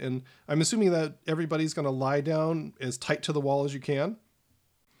side. And I'm assuming that everybody's going to lie down as tight to the wall as you can.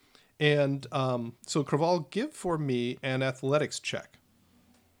 And so Craval, give for me an athletics check.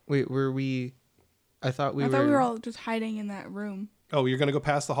 Wait, were we? I thought we we were all just hiding in that room. Oh, you're going to go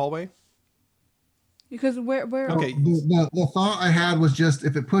past the hallway? Because where Okay. The thought I had was just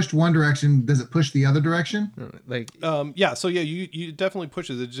if it pushed one direction, does it push the other direction? You definitely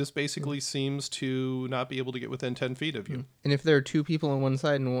pushes. It just basically seems to not be able to get within 10 feet of you. And if there are 2 people on one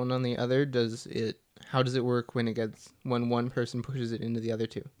side and one on the other, how does it work when one person pushes it into the other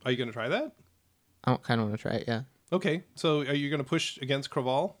 2? Are you going to try that? I kind of want to try it, yeah. Okay, so are you going to push against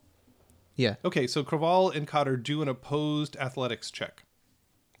Craval? Yeah. Okay, so Craval and Cotter do an opposed athletics check.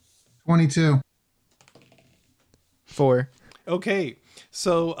 22. 4. Okay,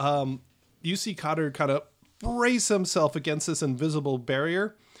 so you see Cotter kind of brace himself against this invisible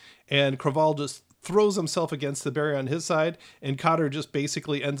barrier, and Craval just throws himself against the barrier on his side, and Cotter just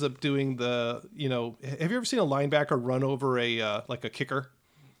basically ends up doing the, have you ever seen a linebacker run over a like a kicker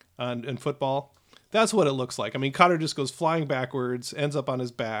in football? That's what it looks like. I mean, Cotter just goes flying backwards, ends up on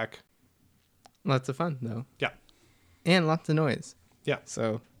his back. Lots of fun, though. Yeah. And lots of noise. Yeah.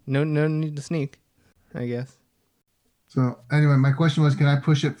 So no need to sneak, I guess. So anyway, my question was, can I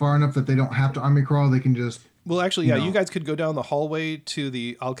push it far enough that they don't have to army crawl? They can just... Well, actually, yeah, No. you guys could go down the hallway to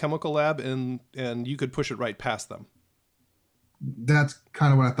the alchemical lab, and you could push it right past them. That's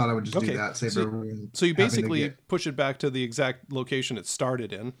kind of what I thought. I would just Okay, do that. Save so- everyone So you having to basically get- push it back to the exact location it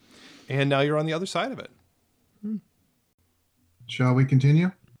started in, and now you're on the other side of it. Shall we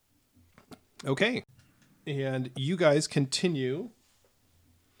continue? Okay. And you guys continue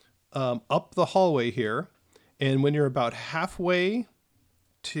up the hallway here, and when you're about halfway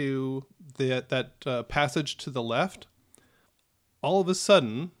to that passage to the left, all of a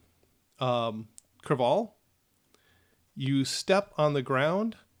sudden, Craval, you step on the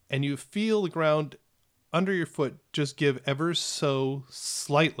ground, and you feel the ground under your foot just give ever so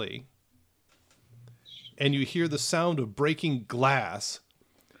slightly, and you hear the sound of breaking glass,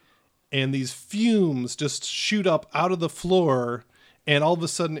 and these fumes just shoot up out of the floor, and all of a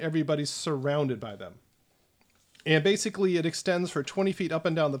sudden everybody's surrounded by them. And basically it extends for 20 feet up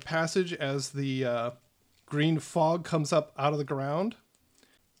and down the passage as the green fog comes up out of the ground.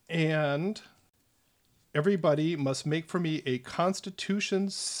 And everybody must make for me a Constitution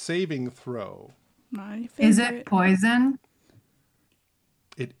saving throw. My favorite. Is it poison?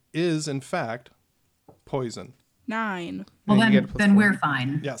 It is, in fact, poison. 9. Well, Yeah, you then, get plus then 4. we're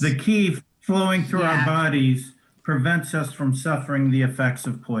fine. Yes. The key flowing through Yeah. our bodies prevents us from suffering the effects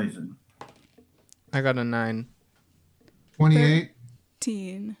of poison. I got a 9. 28.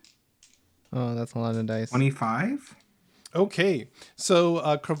 13. Oh, that's a lot of dice. 25? Okay, so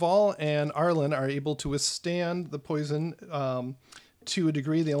Craval and Arlen are able to withstand the poison to a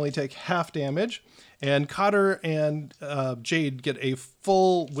degree. They only take half damage, and Cotter and Jade get a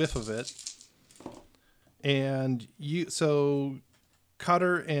full whiff of it. And so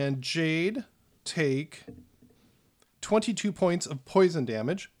Cotter and Jade take 22 points of poison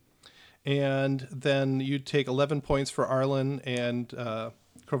damage, and then you take 11 points for Arlen and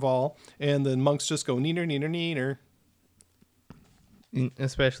Craval, and then monks just go neener, neener, neener.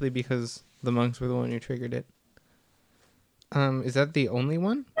 Especially because the monks were the one who triggered it. Is that the only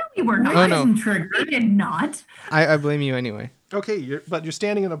one? No, we were not. Oh, no. We Trigger. did not. I blame you anyway. Okay, but you're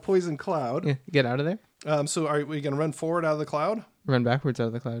standing in a poison cloud. Yeah, get out of there. So are we going to run forward out of the cloud? Run backwards out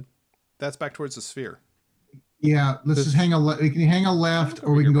of the cloud. That's back towards the sphere. Yeah, let's just hang a we can hang a left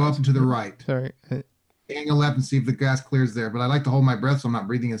or we can go up and to the right. Sorry. Hang a left and see if the gas clears there. But I like to hold my breath so I'm not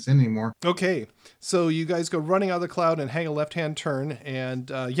breathing this in anymore. Okay, so you guys go running out of the cloud and hang a left-hand turn, and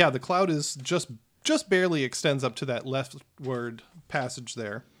the cloud is just barely extends up to that leftward passage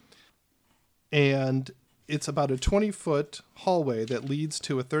there, and it's about a 20-foot hallway that leads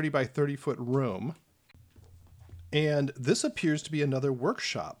to a 30 by 30-foot room, and this appears to be another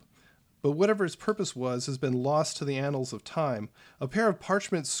workshop. But whatever its purpose was has been lost to the annals of time. A pair of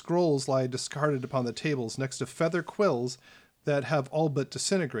parchment scrolls lie discarded upon the tables next to feather quills that have all but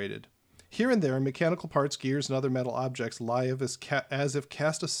disintegrated. Here and there, mechanical parts, gears, and other metal objects lie as if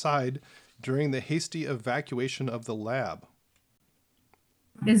cast aside during the hasty evacuation of the lab.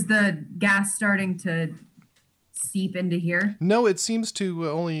 Is the gas starting to seep into here? No, it seems to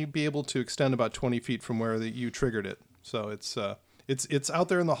only be able to extend about 20 feet from where you triggered it. So it's out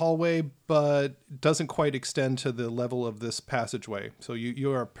there in the hallway, but doesn't quite extend to the level of this passageway. So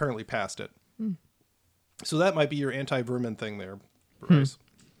you are apparently past it. So that might be your anti-vermin thing there, Bryce.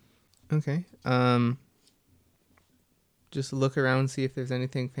 Okay. Just look around, see if there's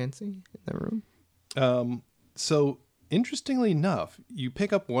anything fancy in the room. So interestingly enough, you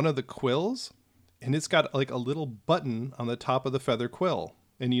pick up one of the quills, and it's got like a little button on the top of the feather quill.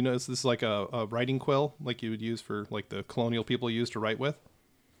 And you notice this is like a writing quill, like you would use for like the colonial people used to write with.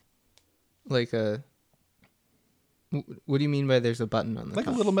 Like a... What do you mean by there's a button on the Like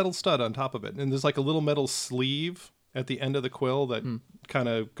top? a little metal stud on top of it. And there's like a little metal sleeve at the end of the quill that kind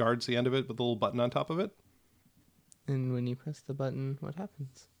of guards the end of it with a little button on top of it. And when you press the button, what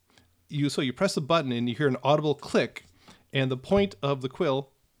happens? So you press the button and you hear an audible click, and the point of the quill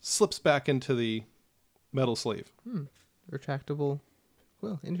slips back into the metal sleeve. Retractable.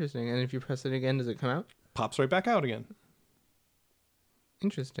 Well, interesting. And if you press it again, does it come out? Pops right back out again.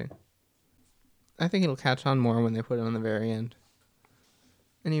 Interesting. I think it'll catch on more when they put it on the very end.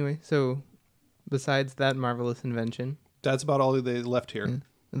 Anyway, so besides that marvelous invention, That's about all they left here.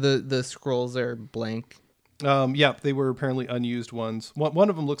 the scrolls are blank. Yeah, they were apparently unused ones. One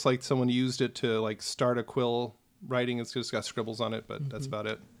of them looks like someone used it to like start a quill writing. It's just got scribbles on it, but that's about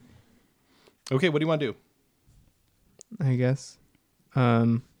it. Okay, what do you want to do? I guess.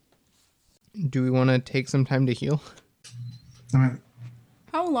 Do we want to take some time to heal? All right.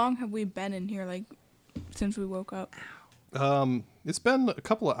 How long have we been in here, like, since we woke up? It's been a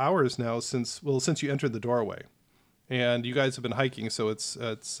couple of hours now since you entered the doorway, and you guys have been hiking, so it's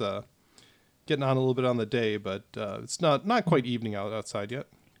getting on a little bit on the day, but it's not quite evening outside yet.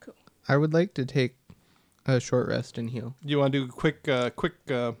 I would like to take a short rest and heal. You want to do quick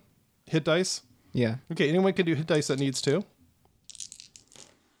hit dice? Yeah. Okay, anyone can do hit dice that needs to.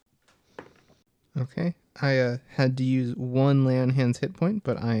 Okay. I had to use one lay on hands hit point,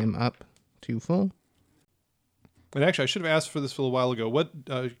 but I am up to full. And actually, I should have asked for this a little while ago. What?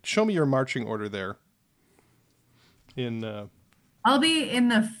 Show me your marching order there. I'll be in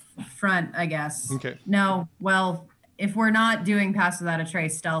the front, I guess. Okay. No, well, if we're not doing Pass Without a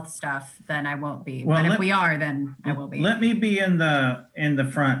Trace stealth stuff, then I won't be. Well, but if we are, then I will be. Let me be in the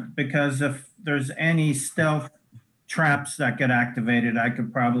front, because if there's any stealth traps that get activated, I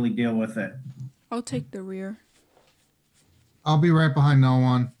could probably deal with it. I'll take the rear. I'll be right behind no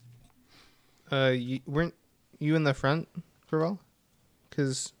one. Weren't you in the front, Corval?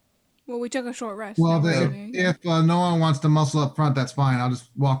 Because Well, we took a short rest. Well, Now we're if, doing- if no one wants to muscle up front, that's fine. I'll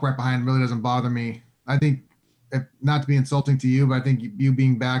just walk right behind. It really doesn't bother me. I think, not to be insulting to you, but I think you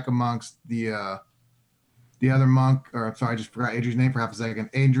being back amongst the other monk, or I'm sorry, I just forgot Adrian's name for half a second.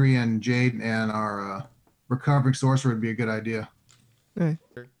 Adrian, Jade, and our recovering sorcerer would be a good idea.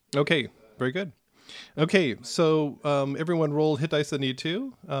 Okay, very good. Okay, so everyone roll hit dice that need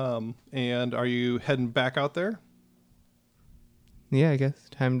to. And are you heading back out there? yeah, I guess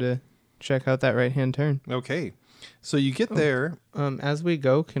time to check out that right hand turn. Okay, so you get there. As we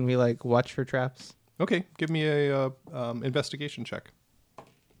go, can we like watch for traps? Okay, give me a investigation check.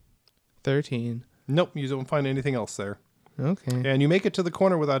 13. Nope, you don't find anything else there. Okay. And you make it to the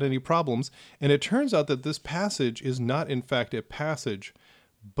corner without any problems. And it turns out that this passage is not, in fact, a passage,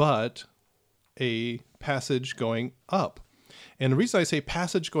 but a passage going up. And the reason I say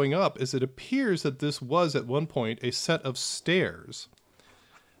passage going up is it appears that this was at one point a set of stairs.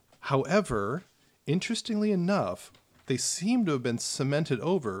 However, interestingly enough, they seem to have been cemented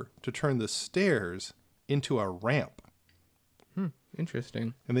over to turn the stairs into a ramp.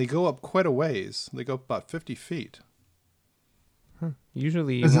 Interesting. And they go up quite a ways. They go up about 50 feet.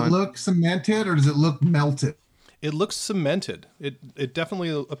 Usually you Does it want... look cemented or does it look melted? It looks cemented. It definitely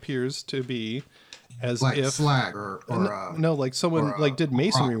appears to be as Like if slag or no, like someone or, like did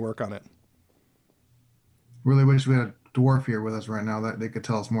masonry rock. work on it. Really wish we had a dwarf here with us right now that they could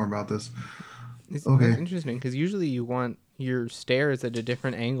tell us more about this. It's Okay. interesting because usually you want your stairs at a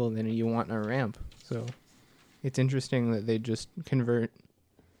different angle than you want a ramp. So it's interesting that they just convert.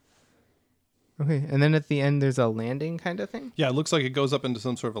 Okay, and then at the end there's a landing kind of thing. Yeah, it looks like it goes up into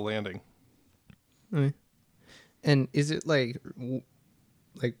some sort of a landing. Okay. And is it like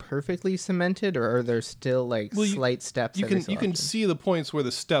perfectly cemented, or are there still like Well, slight steps? You every can so you can often? see the points where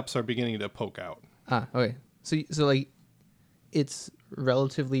the steps are beginning to poke out. Ah, okay. So like, it's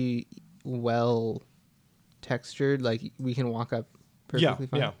relatively well textured. Like we can walk up perfectly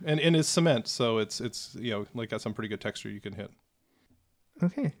fine. Yeah, and it's cement, so it's like got some pretty good texture you can hit.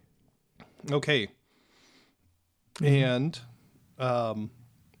 Okay. Okay. And are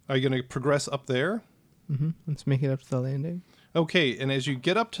you going to progress up there? Let's make it up to the landing. Okay, and as you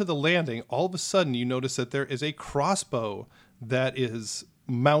get up to the landing, all of a sudden you notice that there is a crossbow that is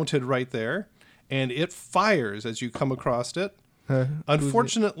mounted right there, and it fires as you come across it.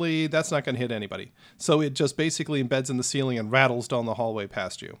 Unfortunately, that's not going to hit anybody. So it just basically embeds in the ceiling and rattles down the hallway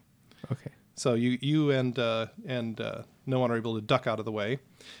past you. Okay. So you and no one are able to duck out of the way.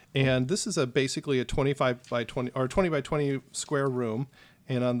 And this is basically a 25 by 20 or 20 by 20 square room,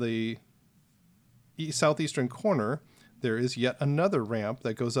 and on the southeastern corner there is yet another ramp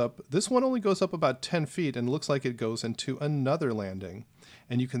that goes up. This one only goes up about 10 feet and looks like it goes into another landing.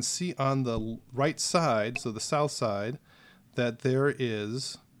 And you can see on the right side, so the south side, that there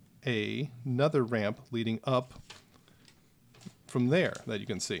is another ramp leading up from there that you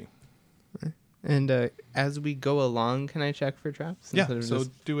can see. And as we go along, can I check for traps? Yeah, Instead of so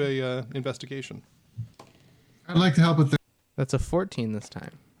just- do a investigation. I'd like to help with that. That's a 14 this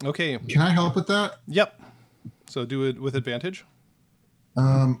time. Okay, Can I help with that? yep. So do it with advantage.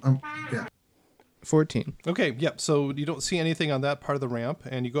 Yeah. 14. Okay, yep. So you don't see anything on that part of the ramp,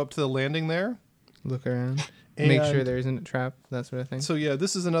 and you go up to the landing there. Look around. Make sure And- there isn't a trap, that sort of thing. So yeah,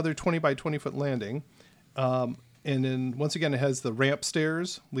 this is another 20 by 20 foot landing. And then once again, it has the ramp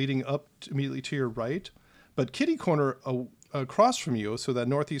stairs leading up immediately to your right. But kitty corner across from you, so that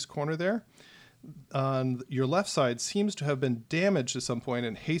northeast corner there, on your left side seems to have been damaged at some point,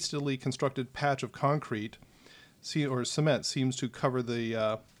 and hastily constructed patch of concrete or cement seems to cover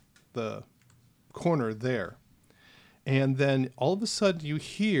the corner there. And then all of a sudden you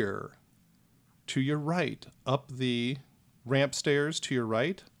hear to your right, up the ramp stairs to your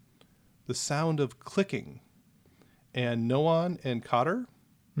right, the sound of clicking. And Noan and Cotter,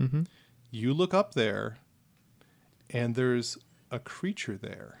 you look up there, and there's a creature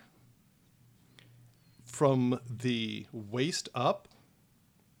there. From the waist up,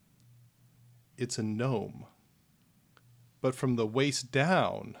 it's a gnome. But from the waist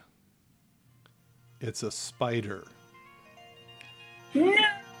down, it's a spider. No.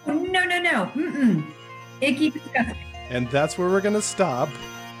 Mm-mm. Icky, disgusting. And that's where we're going to stop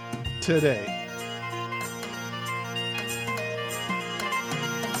today.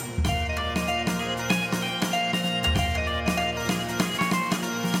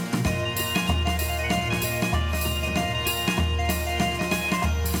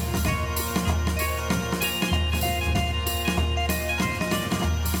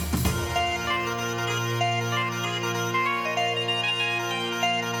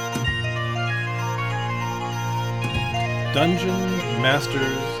 Dungeon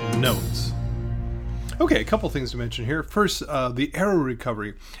Master's Notes. Okay, a couple things to mention here. First, the arrow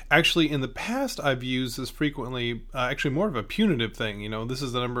recovery. Actually, in the past, I've used this frequently, actually more of a punitive thing. You know, this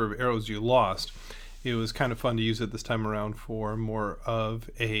is the number of arrows you lost. It was kind of fun to use it this time around for more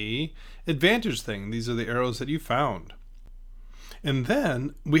of a advantage thing. These are the arrows that you found. And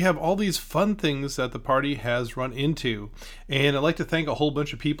then we have all these fun things that the party has run into. And I'd like to thank a whole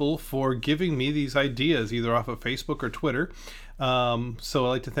bunch of people for giving me these ideas, either off of Facebook or Twitter. So I'd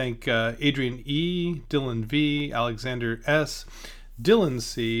like to thank Adrian E., Dylan V., Alexander S., Dylan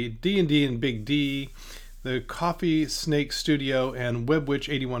C., D&D and Big D, the Coffee Snake Studio, and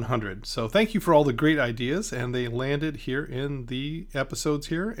WebWitch8100. So thank you for all the great ideas, and they landed here in the episodes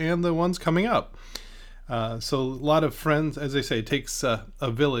here and the ones coming up. So a lot of friends, as I say, it takes a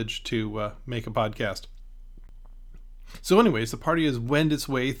village to make a podcast. So anyways, the party has wended its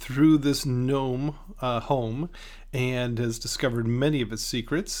way through this gnome home and has discovered many of its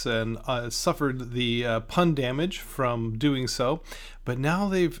secrets and suffered the pun damage from doing so. But now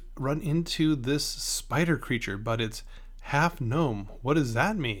they've run into this spider creature, but it's half gnome. What does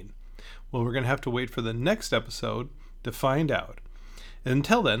that mean? Well, we're going to have to wait for the next episode to find out. And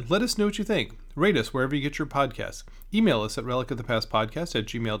until then, let us know what you think. Rate us wherever you get your podcasts. Email us at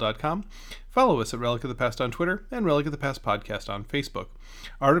relicofthepastpodcast@gmail.com. Follow us at Relic of the Past on Twitter and Relic of the Past Podcast on Facebook.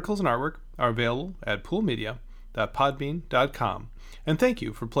 Articles and artwork are available at poolmedia.podbean.com. And thank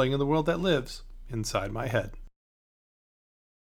you for playing in the world that lives inside my head.